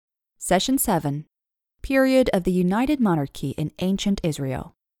Session 7. Period of the United Monarchy in Ancient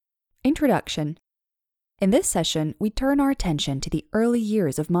Israel. Introduction. In this session, we turn our attention to the early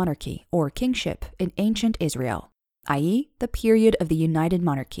years of monarchy, or kingship, in ancient Israel, i.e., the period of the United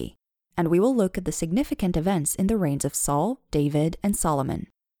Monarchy, and we will look at the significant events in the reigns of Saul, David, and Solomon.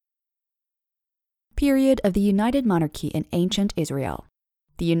 Period of the United Monarchy in Ancient Israel.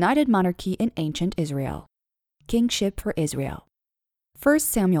 The United Monarchy in Ancient Israel. Kingship for Israel. 1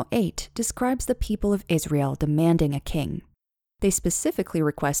 Samuel 8 describes the people of Israel demanding a king. They specifically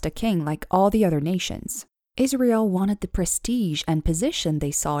request a king like all the other nations. Israel wanted the prestige and position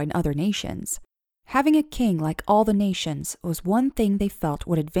they saw in other nations. Having a king like all the nations was one thing they felt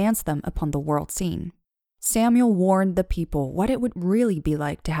would advance them upon the world scene. Samuel warned the people what it would really be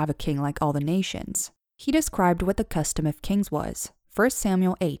like to have a king like all the nations. He described what the custom of kings was. 1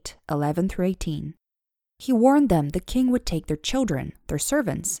 Samuel 8:11-18. He warned them the king would take their children, their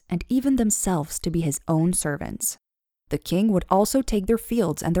servants, and even themselves to be his own servants. The king would also take their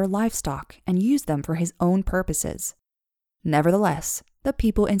fields and their livestock and use them for his own purposes. Nevertheless, the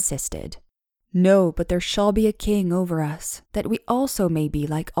people insisted, "No, but there shall be a king over us, that we also may be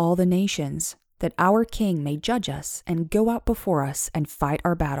like all the nations, that our king may judge us and go out before us and fight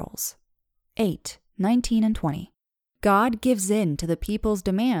our battles." 8:19-20. God gives in to the people's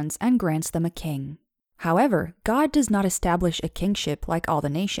demands and grants them a king. However, God does not establish a kingship like all the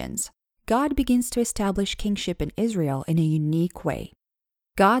nations. God begins to establish kingship in Israel in a unique way.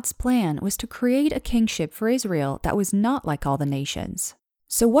 God's plan was to create a kingship for Israel that was not like all the nations.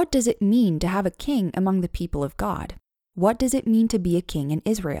 So what does it mean to have a king among the people of God? What does it mean to be a king in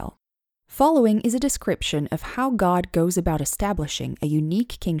Israel? Following is a description of how God goes about establishing a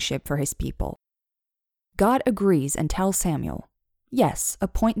unique kingship for his people. God agrees and tells Samuel, "Yes,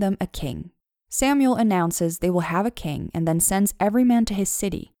 appoint them a king." Samuel announces they will have a king and then sends every man to his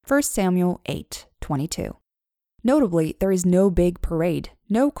city. 1 Samuel 8:22. Notably, there is no big parade,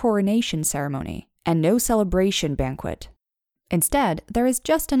 no coronation ceremony, and no celebration banquet. Instead, there is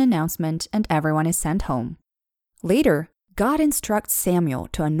just an announcement and everyone is sent home. Later, God instructs Samuel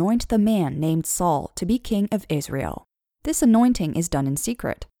to anoint the man named Saul to be king of Israel. This anointing is done in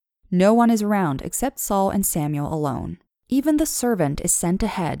secret. No one is around except Saul and Samuel alone. Even the servant is sent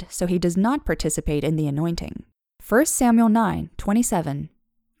ahead so he does not participate in the anointing. 1 Samuel 9:27,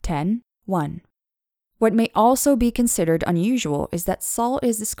 10:1. What may also be considered unusual is that Saul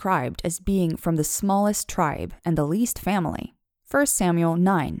is described as being from the smallest tribe and the least family. 1 Samuel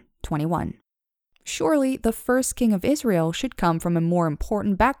 9:21. Surely the first king of Israel should come from a more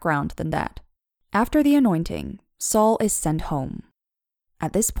important background than that. After the anointing, Saul is sent home.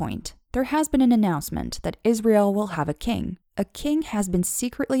 At this point, there has been an announcement that Israel will have a king. A king has been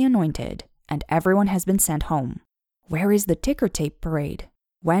secretly anointed, and everyone has been sent home. Where is the ticker tape parade?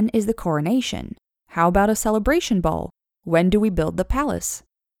 When is the coronation? How about a celebration ball? When do we build the palace?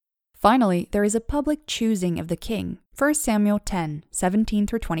 Finally, there is a public choosing of the king. 1 Samuel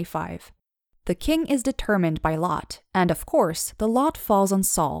 10:17-25. The king is determined by lot, and of course, the lot falls on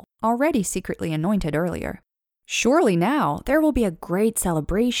Saul, already secretly anointed earlier. Surely now there will be a great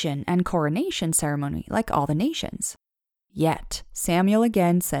celebration and coronation ceremony like all the nations. Yet, Samuel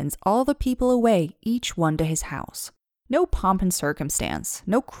again sends all the people away, each one to his house. No pomp and circumstance,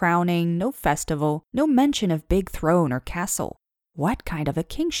 no crowning, no festival, no mention of big throne or castle. What kind of a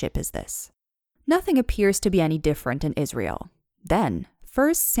kingship is this? Nothing appears to be any different in Israel. Then,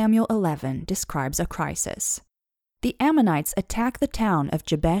 1 Samuel 11 describes a crisis. The Ammonites attack the town of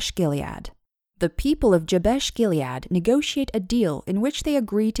Jabesh-Gilead. The people of Jabesh-Gilead negotiate a deal in which they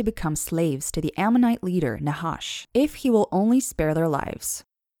agree to become slaves to the Ammonite leader Nahash, if he will only spare their lives.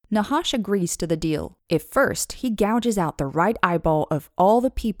 Nahash agrees to the deal, if first he gouges out the right eyeball of all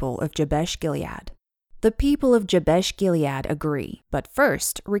the people of Jabesh-Gilead. The people of Jabesh-Gilead agree, but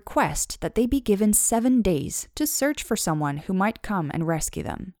first request that they be given 7 days to search for someone who might come and rescue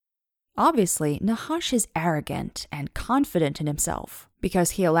them. Obviously, Nahash is arrogant and confident in himself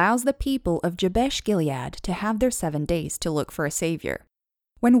because he allows the people of Jabesh-Gilead to have their 7 days to look for a savior.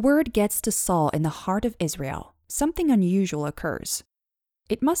 When word gets to Saul in the heart of Israel, something unusual occurs.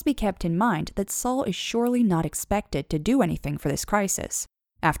 It must be kept in mind that Saul is surely not expected to do anything for this crisis.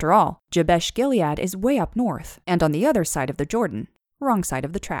 After all, Jabesh-Gilead is way up north and on the other side of the Jordan, wrong side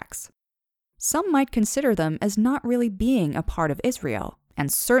of the tracks. Some might consider them as not really being a part of Israel,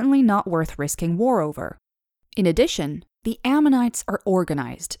 and certainly not worth risking war over. In addition, the Ammonites are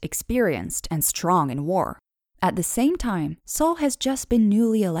organized, experienced, and strong in war. At the same time, Saul has just been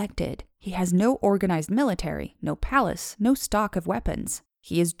newly elected. He has no organized military, no palace, no stock of weapons.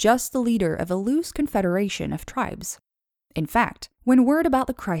 He is just the leader of a loose confederation of tribes. In fact, When word about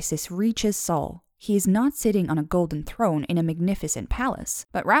the crisis reaches Saul, he is not sitting on a golden throne in a magnificent palace,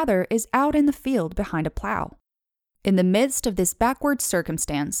 but rather is out in the field behind a plow. In the midst of this backward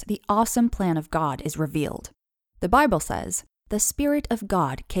circumstance, the awesome plan of God is revealed. The Bible says, "The Spirit of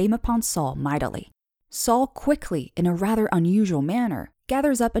God came upon Saul mightily." Saul quickly, in a rather unusual manner,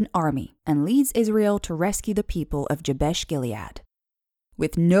 gathers up an army and leads Israel to rescue the people of Jabesh-Gilead.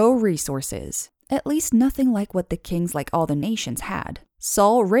 With no resources, at least nothing like what the kings like all the nations had,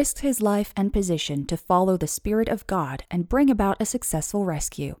 Saul risks his life and position to follow the Spirit of God and bring about a successful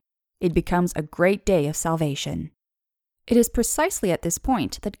rescue. It becomes a great day of salvation. It is precisely at this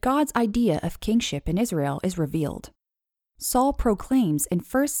point that God's idea of kingship in Israel is revealed. Saul proclaims in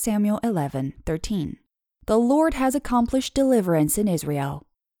 1 Samuel 11:13, "The Lord has accomplished deliverance in Israel."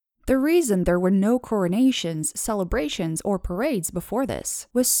 The reason there were no coronations, celebrations, or parades before this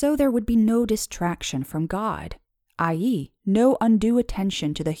was so there would be no distraction from God, i.e., no undue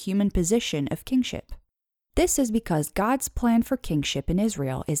attention to the human position of kingship. This is because God's plan for kingship in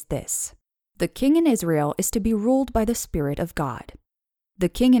Israel is this. The king in Israel is to be ruled by the Spirit of God. The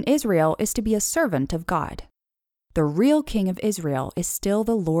king in Israel is to be a servant of God. The real king of Israel is still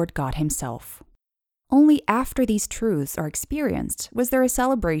the Lord God himself. Only after these truths are experienced was there a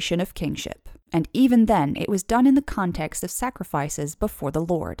celebration of kingship, and even then it was done in the context of sacrifices before the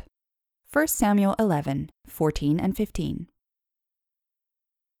Lord. 1 Samuel 11:14 and 15.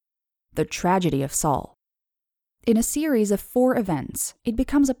 The tragedy of Saul. In a series of 4 events, it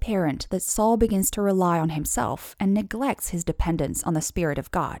becomes apparent that Saul begins to rely on himself and neglects his dependence on the Spirit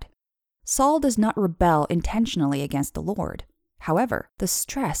of God. Saul does not rebel intentionally against the Lord. However, the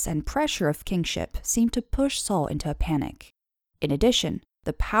stress and pressure of kingship seem to push Saul into a panic. In addition,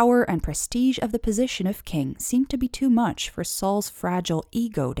 the power and prestige of the position of king seem to be too much for Saul's fragile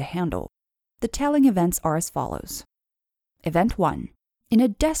ego to handle. The telling events are as follows. Event 1. In a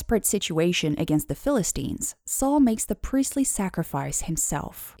desperate situation against the Philistines, Saul makes the priestly sacrifice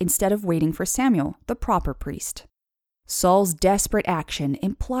himself, instead of waiting for Samuel, the proper priest. Saul's desperate action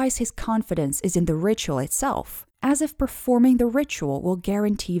implies his confidence is in the ritual itself, as if performing the ritual will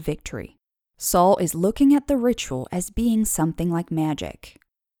guarantee victory. Saul is looking at the ritual as being something like magic.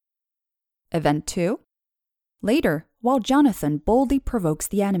 Event 2. Later, while Jonathan boldly provokes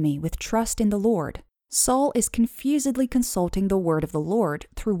the enemy with trust in the Lord, Saul is confusedly consulting the word of the Lord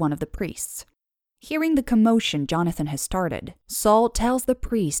through one of the priests. Hearing the commotion Jonathan has started, Saul tells the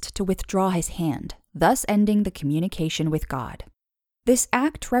priest to withdraw his hand, thus ending the communication with God. This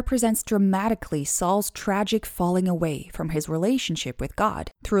act represents dramatically Saul's tragic falling away from his relationship with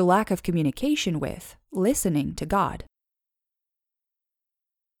God through lack of communication with, listening to God.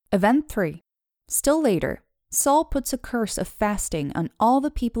 Event 3. Still later, Saul puts a curse of fasting on all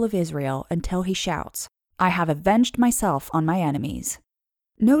the people of Israel until he shouts, "I have avenged myself on my enemies."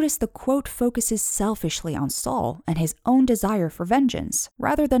 Notice the quote focuses selfishly on Saul and his own desire for vengeance,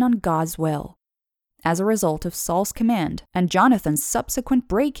 rather than on God's will. As a result of Saul's command, and Jonathan's subsequent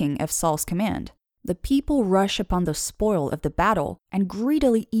breaking of Saul's command, the people rush upon the spoil of the battle and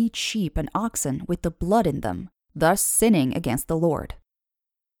greedily eat sheep and oxen with the blood in them, thus sinning against the Lord.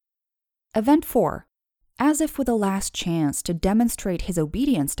 Event 4. As if with a last chance to demonstrate his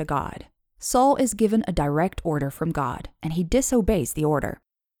obedience to God, Saul is given a direct order from God, and he disobeys the order.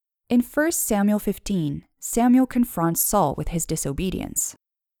 In 1 Samuel 15, Samuel confronts Saul with his disobedience.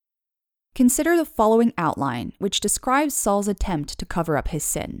 Consider the following outline, which describes Saul's attempt to cover up his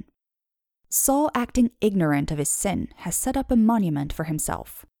sin. Saul, acting ignorant of his sin, has set up a monument for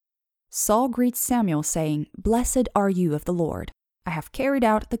himself. Saul greets Samuel saying, "Blessed are you of the Lord. I have carried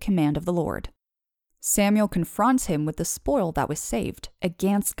out the command of the Lord." Samuel confronts him with the spoil that was saved,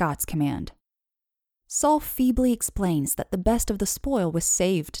 against God's command. Saul feebly explains that the best of the spoil was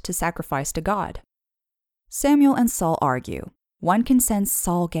saved to sacrifice to God. Samuel and Saul argue. One can sense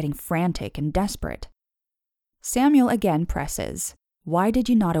Saul getting frantic and desperate. Samuel again presses, "Why did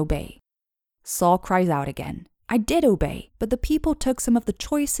you not obey?" Saul cries out again, "I did obey, but the people took some of the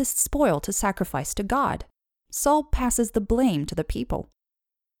choicest spoil to sacrifice to God." Saul passes the blame to the people.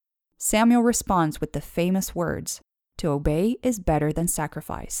 Samuel responds with the famous words, "To obey is better than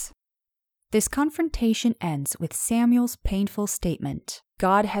sacrifice." This confrontation ends with Samuel's painful statement,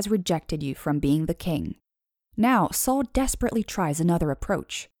 "God has rejected you from being the king." Now, Saul desperately tries another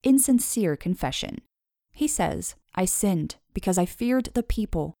approach, insincere confession. He says, "I sinned because I feared the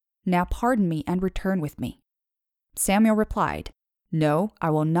people. Now pardon me and return with me." Samuel replied, "No, I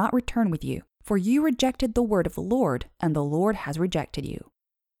will not return with you, for you rejected the word of the Lord, and the Lord has rejected you."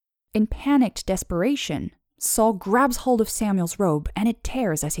 In panicked desperation, Saul grabs hold of Samuel's robe and it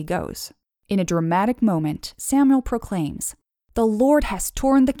tears as he goes. In a dramatic moment, Samuel proclaims, "The Lord has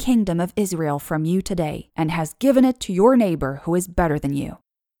torn the kingdom of Israel from you today and has given it to your neighbor who is better than you."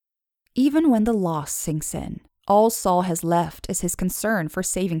 Even when the loss sinks in, all Saul has left is his concern for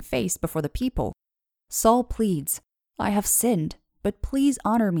saving face before the people. Saul pleads, "I have sinned, but please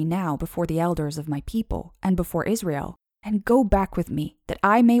honor me now before the elders of my people and before Israel, and go back with me that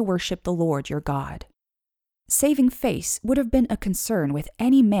I may worship the Lord your God." Saving face would have been a concern with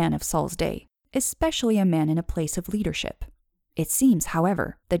any man of Saul's day, especially a man in a place of leadership. It seems,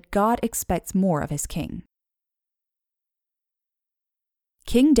 however, that God expects more of his king.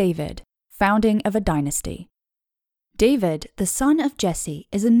 King David, founding of a dynasty. David, the son of Jesse,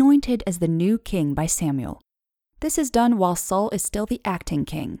 is anointed as the new king by Samuel. This is done while Saul is still the acting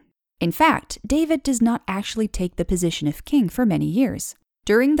king. In fact, David does not actually take the position of king for many years.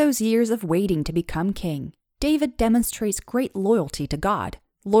 During those years of waiting to become king, David demonstrates great loyalty to God,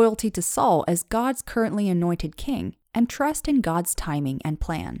 loyalty to Saul as God's currently anointed king, and trust in God's timing and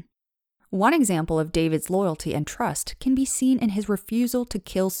plan. One example of David's loyalty and trust can be seen in his refusal to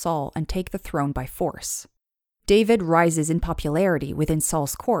kill Saul and take the throne by force. David rises in popularity within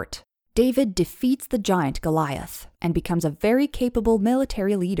Saul's court. David defeats the giant Goliath and becomes a very capable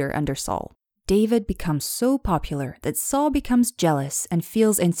military leader under Saul. David becomes so popular that Saul becomes jealous and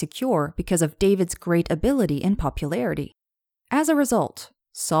feels insecure because of David's great ability and popularity. As a result,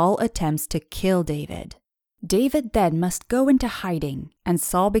 Saul attempts to kill David. David then must go into hiding, and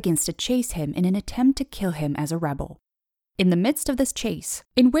Saul begins to chase him in an attempt to kill him as a rebel. In the midst of this chase,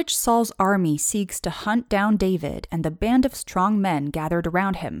 in which Saul's army seeks to hunt down David and the band of strong men gathered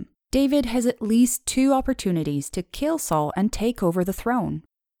around him, David has at least 2 opportunities to kill Saul and take over the throne.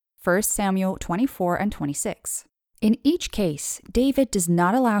 1 Samuel 24 and 26. In each case, David does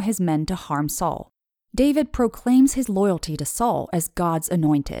not allow his men to harm Saul. David proclaims his loyalty to Saul as God's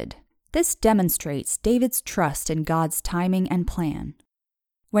anointed. This demonstrates David's trust in God's timing and plan.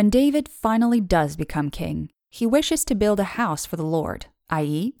 When David finally does become king, he wishes to build a house for the Lord,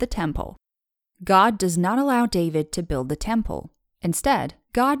 i.e., the temple. God does not allow David to build the temple. Instead,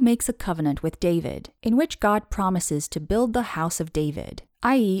 God makes a covenant with David, in which God promises to build the house of David,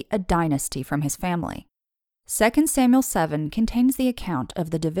 i.e., a dynasty from his family. 2 Samuel 7 contains the account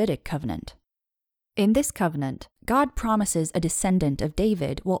of the Davidic covenant. In this covenant, God promises a descendant of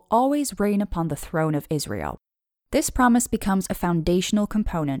David will always reign upon the throne of Israel. This promise becomes a foundational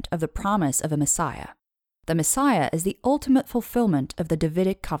component of the promise of a Messiah. The Messiah is the ultimate fulfillment of the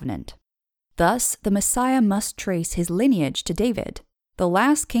Davidic covenant. Thus, the Messiah must trace his lineage to David. The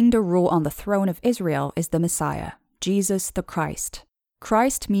last king to rule on the throne of Israel is the Messiah, Jesus the Christ.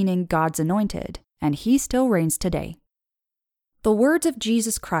 Christ meaning God's anointed, and he still reigns today. The words of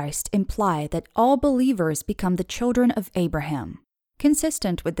Jesus Christ imply that all believers become the children of Abraham.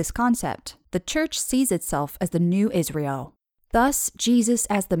 Consistent with this concept, the church sees itself as the new Israel. Thus, Jesus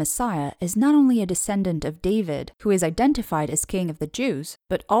as the Messiah is not only a descendant of David, who is identified as King of the Jews,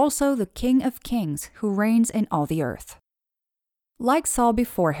 but also the King of Kings who reigns in all the earth. Like Saul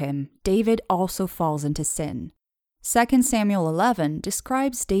before him, David also falls into sin. 2 Samuel 11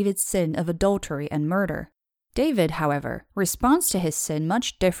 describes David's sin of adultery and murder. David, however, responds to his sin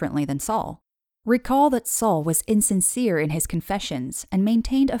much differently than Saul. Recall that Saul was insincere in his confessions and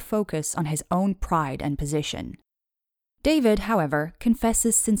maintained a focus on his own pride and position. David, however,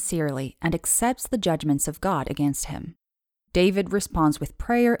 confesses sincerely and accepts the judgments of God against him. David responds with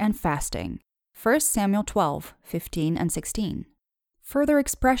prayer and fasting. 1 Samuel 12, 15 and 16. Further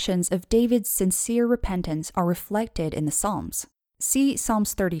expressions of David's sincere repentance are reflected in the Psalms. See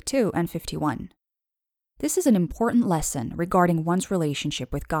Psalms 32 and 51. This is an important lesson regarding one's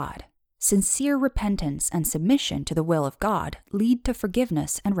relationship with God. Sincere repentance and submission to the will of God lead to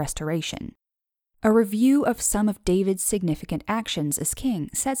forgiveness and restoration. A review of some of David's significant actions as king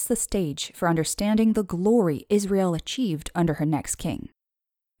sets the stage for understanding the glory Israel achieved under her next king.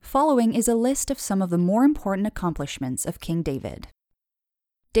 Following is a list of some of the more important accomplishments of King David.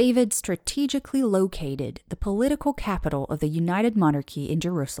 David strategically located the political capital of the United Monarchy in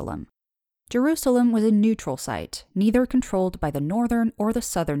Jerusalem. Jerusalem was a neutral site, neither controlled by the northern or the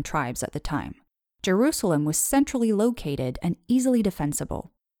southern tribes at the time. Jerusalem was centrally located and easily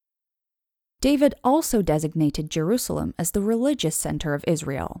defensible. David also designated Jerusalem as the religious center of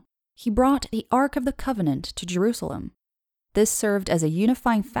Israel. He brought the Ark of the Covenant to Jerusalem. This served as a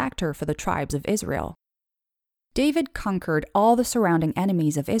unifying factor for the tribes of Israel. David conquered all the surrounding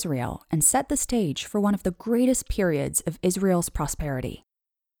enemies of Israel and set the stage for one of the greatest periods of Israel's prosperity.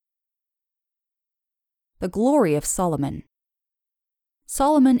 The glory of Solomon.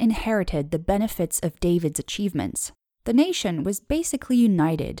 Solomon inherited the benefits of David's achievements. The nation was basically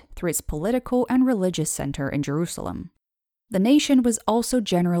united through its political and religious center in Jerusalem. The nation was also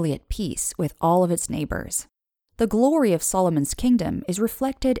generally at peace with all of its neighbors. The glory of Solomon's kingdom is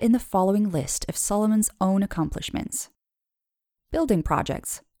reflected in the following list of Solomon's own accomplishments. Building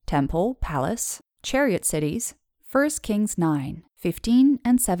projects: temple, palace, chariot cities, 1 Kings 9, 15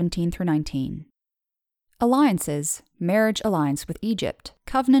 and 17 through 19. Alliances: marriage alliance with Egypt,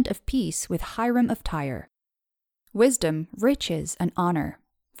 covenant of peace with Hiram of Tyre. Wisdom, riches, and honor,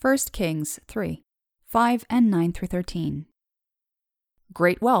 1 Kings 3, 5 and 9 through 13.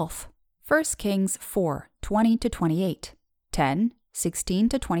 Great wealth, 1 Kings 4, 20 to 28, 10, 16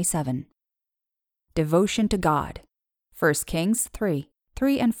 to 27. Devotion to God, 1 Kings 3,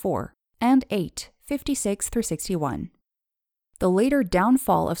 3 and 4, and 8, 56 through 61. The later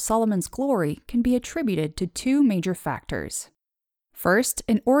downfall of Solomon's glory can be attributed to two major factors. First,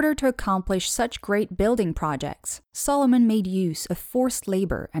 in order to accomplish such great building projects, Solomon made use of forced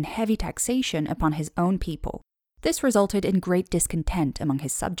labor and heavy taxation upon his own people. This resulted in great discontent among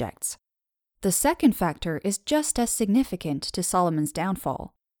his subjects. The second factor is just as significant to Solomon's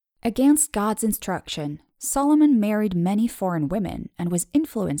downfall. Against God's instruction, Solomon married many foreign women and was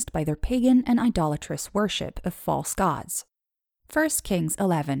influenced by their pagan and idolatrous worship of false gods. 1 Kings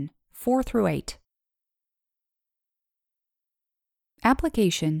 11, 4 through 8.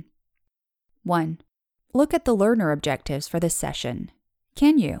 Application 1. Look at the learner objectives for this session.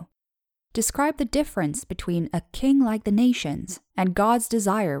 Can you? Describe the difference between a king like the nations and God's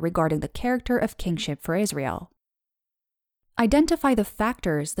desire regarding the character of kingship for Israel. Identify the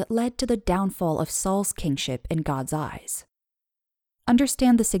factors that led to the downfall of Saul's kingship in God's eyes.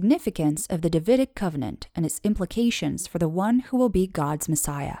 Understand the significance of the Davidic covenant and its implications for the one who will be God's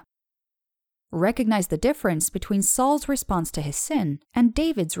Messiah. Recognize the difference between Saul's response to his sin and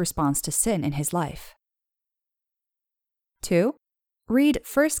David's response to sin in his life. 2. Read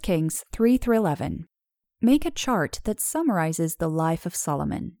 1 Kings 3 through 11. Make a chart that summarizes the life of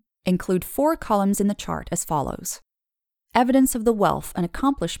Solomon. Include 4 columns in the chart as follows. Evidence of the wealth and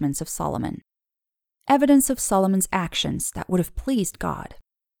accomplishments of Solomon. Evidence of Solomon's actions that would have pleased God.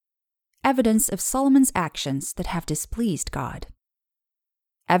 Evidence of Solomon's actions that have displeased God.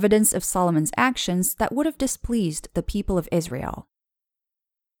 Evidence of Solomon's actions that would have displeased the people of Israel.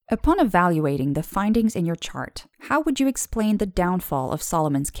 Upon evaluating the findings in your chart, how would you explain the downfall of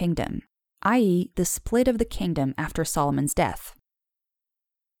Solomon's kingdom, i.e., the split of the kingdom after Solomon's death?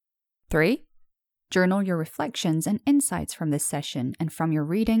 3. Journal your reflections and insights from this session and from your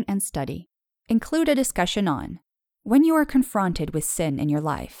reading and study. Include a discussion on, when you are confronted with sin in your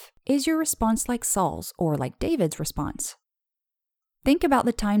life, is your response like Saul's or like David's response? Think about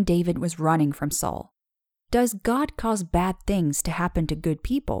the time David was running from Saul. Does God cause bad things to happen to good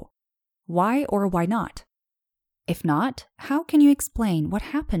people? Why or why not? If not, how can you explain what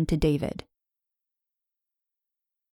happened to David?